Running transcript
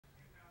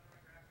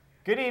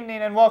Good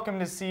evening and welcome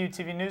to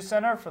CUTV News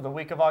Center for the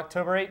week of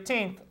October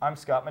 18th. I'm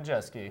Scott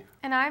Majeski.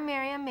 And I'm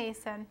Miriam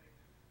Mason.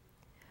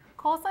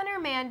 Cole Center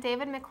man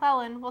David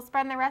McClellan will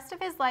spend the rest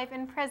of his life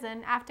in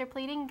prison after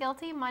pleading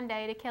guilty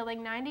Monday to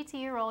killing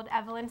 92-year-old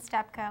Evelyn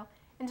Stepko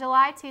in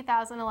July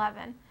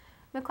 2011.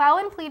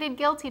 McClellan pleaded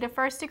guilty to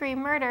first-degree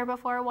murder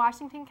before a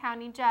Washington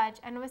County judge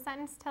and was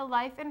sentenced to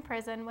life in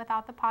prison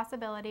without the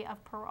possibility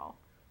of parole.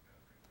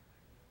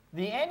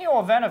 The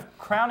annual event of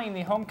crowning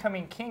the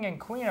homecoming king and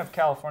queen of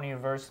California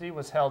University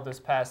was held this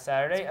past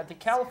Saturday at the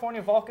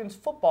California Vulcans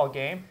football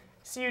game.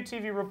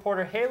 CUTV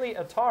reporter Haley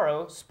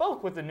Ataro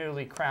spoke with the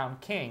newly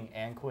crowned king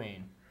and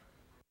queen.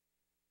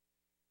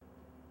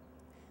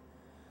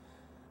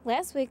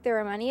 Last week, there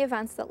were many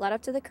events that led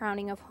up to the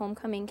crowning of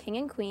homecoming king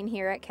and queen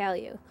here at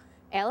CalU.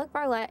 Alec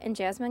Barlett and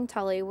Jasmine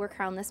Tully were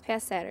crowned this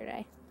past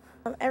Saturday.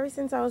 Ever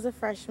since I was a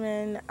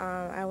freshman,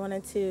 I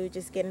wanted to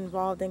just get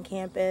involved in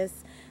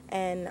campus,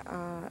 and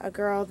a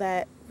girl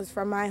that was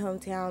from my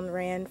hometown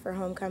ran for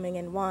homecoming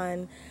and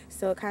won,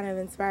 so it kind of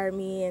inspired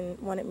me and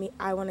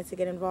I wanted to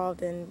get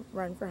involved and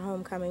run for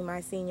homecoming my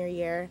senior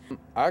year.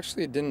 I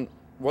actually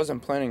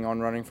wasn't planning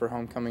on running for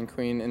homecoming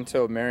queen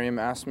until Miriam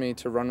asked me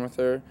to run with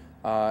her,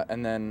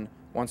 and then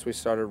once we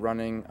started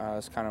running,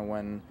 it's kind of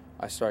when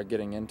I started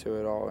getting into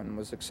it all and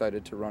was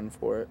excited to run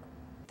for it.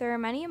 There are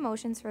many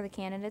emotions for the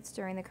candidates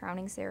during the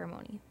crowning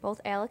ceremony.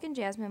 Both Alec and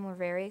Jasmine were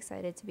very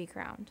excited to be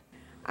crowned.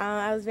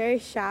 I was very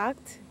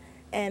shocked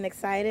and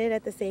excited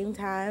at the same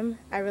time.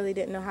 I really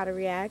didn't know how to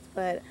react,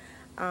 but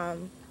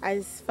I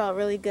just felt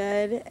really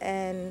good,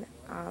 and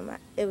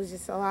it was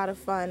just a lot of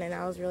fun, and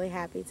I was really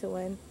happy to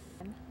win.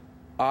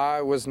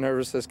 I was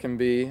nervous as can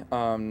be,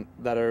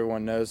 that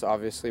everyone knows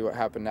obviously what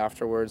happened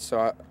afterwards,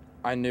 so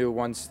I knew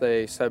once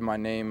they said my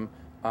name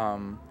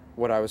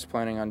what I was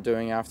planning on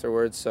doing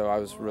afterwards, so I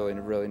was really,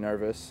 really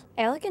nervous.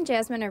 Alec and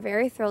Jasmine are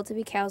very thrilled to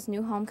be Cal's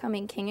new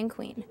homecoming king and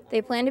queen.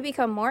 They plan to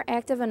become more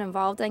active and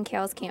involved on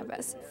Cal's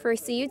campus. For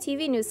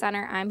CUTV News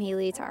Center, I'm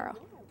Haley Taro.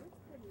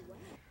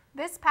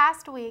 This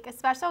past week, a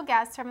special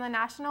guest from the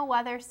National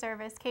Weather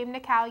Service came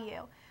to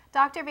CalU.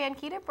 Dr.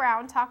 Vankita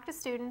Brown talked to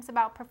students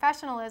about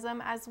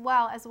professionalism as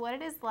well as what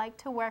it is like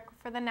to work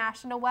for the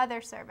National Weather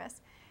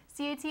Service.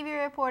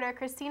 CUTV reporter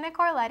Christina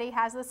Corletti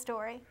has the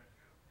story.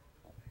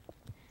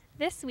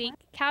 This week,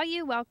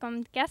 CalU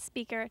welcomed guest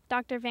speaker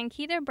Dr.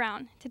 Vankita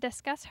Brown to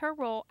discuss her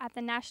role at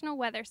the National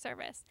Weather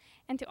Service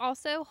and to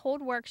also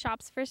hold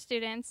workshops for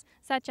students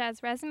such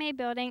as resume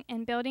building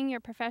and building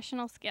your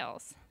professional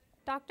skills.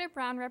 Dr.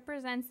 Brown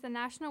represents the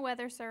National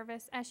Weather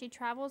Service as she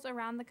travels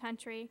around the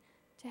country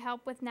to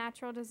help with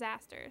natural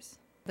disasters.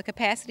 The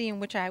capacity in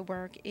which I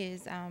work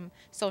is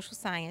social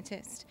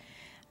scientist.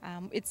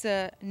 It's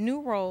a new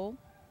role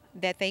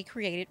that they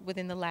created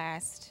within the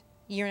last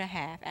year and a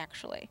half,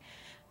 actually.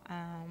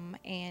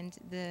 And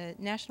the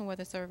National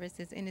Weather Service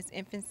is in its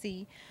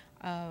infancy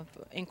of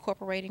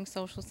incorporating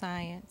social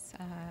science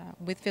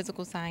with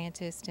physical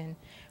scientists and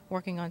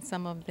working on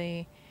some of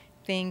the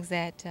things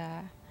that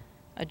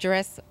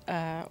address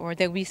or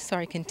that we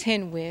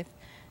contend with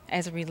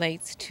as it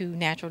relates to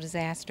natural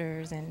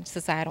disasters and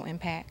societal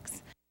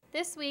impacts.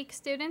 This week,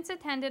 students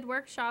attended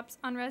workshops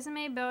on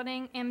resume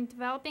building and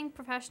developing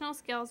professional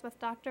skills with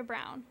Dr.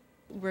 Brown.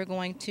 We're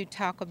going to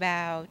talk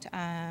about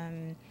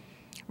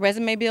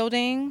resume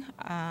building,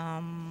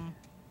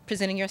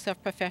 presenting yourself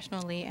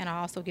professionally, and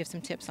I'll also give some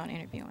tips on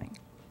interviewing.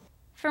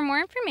 For more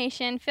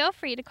information, feel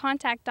free to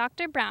contact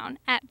Dr. Brown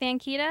at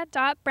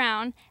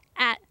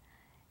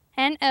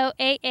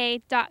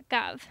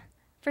vankita.brown@noaa.gov.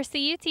 For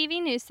CUTV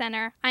News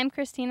Center, I'm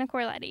Christina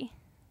Corletti.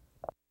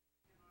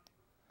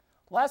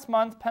 Last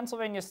month,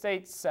 Pennsylvania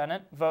State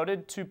Senate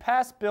voted to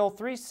pass Bill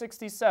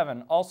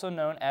 367, also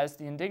known as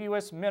the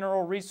Indigenous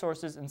Mineral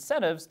Resources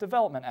Incentives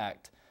Development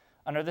Act.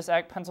 Under this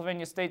act,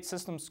 Pennsylvania State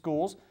System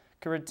schools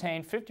could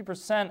retain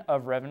 50%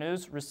 of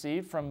revenues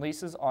received from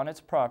leases on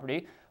its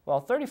property,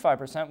 while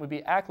 35% would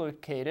be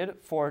allocated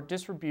for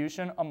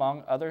distribution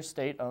among other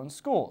state-owned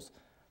schools.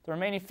 The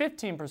remaining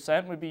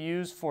 15% would be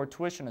used for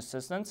tuition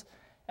assistance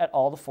at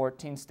all the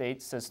 14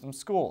 state system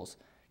schools.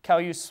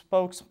 CalU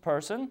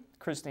spokesperson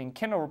Christine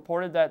Kindle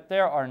reported that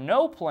there are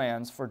no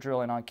plans for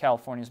drilling on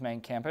California's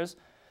main campus.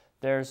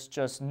 There's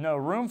just no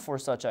room for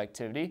such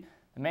activity.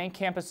 The main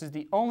campus is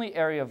the only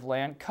area of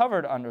land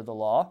covered under the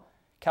law.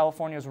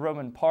 California's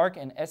Roman Park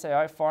and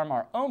SAI Farm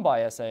are owned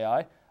by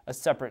SAI, a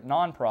separate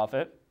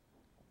nonprofit.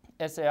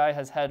 SAI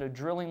has had a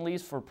drilling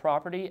lease for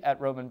property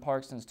at Roman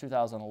Park since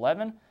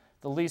 2011.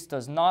 The lease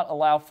does not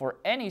allow for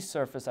any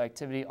surface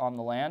activity on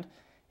the land.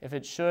 If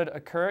it should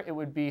occur, it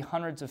would be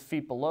hundreds of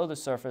feet below the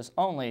surface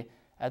only.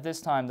 At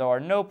this time, there are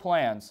no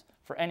plans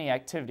for any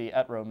activity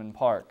at Roman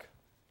Park.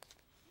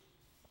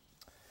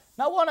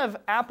 Now, one of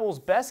Apple's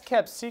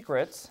best-kept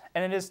secrets,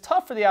 and it is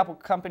tough for the Apple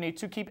company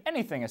to keep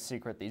anything a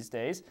secret these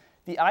days,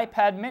 the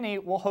iPad mini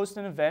will host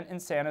an event in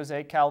San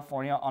Jose,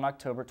 California on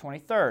October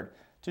 23rd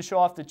to show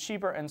off the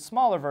cheaper and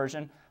smaller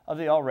version of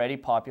the already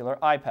popular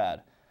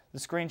iPad. The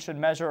screen should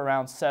measure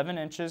around 7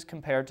 inches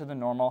compared to the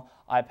normal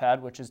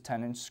iPad, which is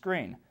 10-inch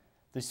screen.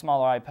 The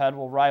smaller iPad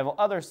will rival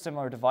other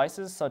similar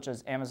devices such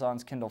as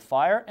Amazon's Kindle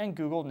Fire and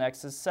Google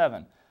Nexus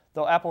 7.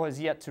 Though Apple has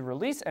yet to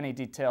release any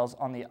details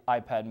on the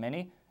iPad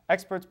mini,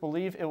 experts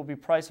believe it will be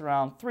priced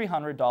around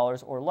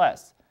 $300 or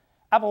less.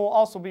 Apple will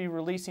also be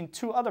releasing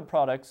 2 other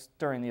products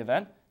during the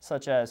event,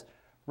 such as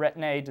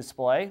Retina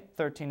display,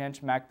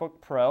 13-inch MacBook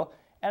Pro,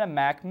 and a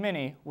Mac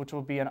Mini, which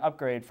will be an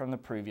upgrade from the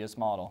previous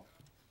model.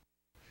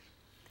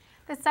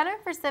 The Center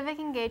for Civic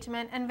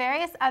Engagement and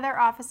various other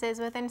offices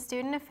within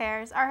Student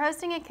Affairs are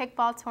hosting a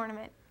kickball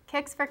tournament,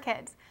 Kicks for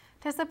Kids,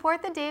 to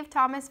support the Dave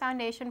Thomas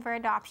Foundation for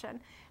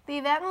Adoption. The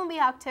event will be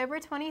October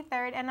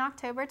 23rd and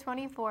October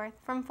 24th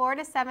from 4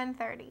 to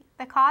 7:30.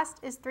 The cost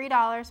is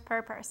 $3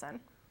 per person.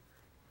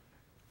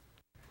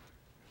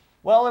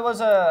 Well, it was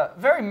a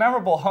very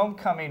memorable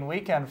homecoming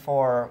weekend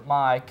for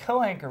my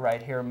co-anchor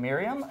right here,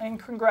 Miriam, and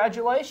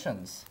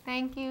congratulations.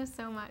 Thank you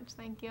so much.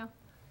 Thank you.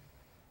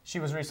 She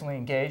was recently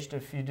engaged,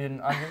 if you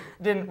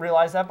didn't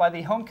realize that, by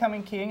the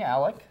homecoming king,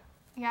 Alec.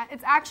 Yeah,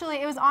 it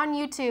was on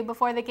YouTube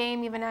before the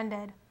game even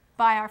ended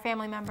by our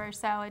family members,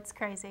 so it's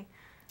crazy.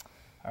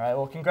 All right,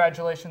 well,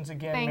 congratulations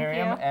again, Thank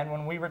Miriam. you. And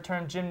when we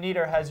return, Jim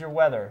Nieder has your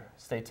weather.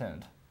 Stay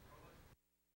tuned.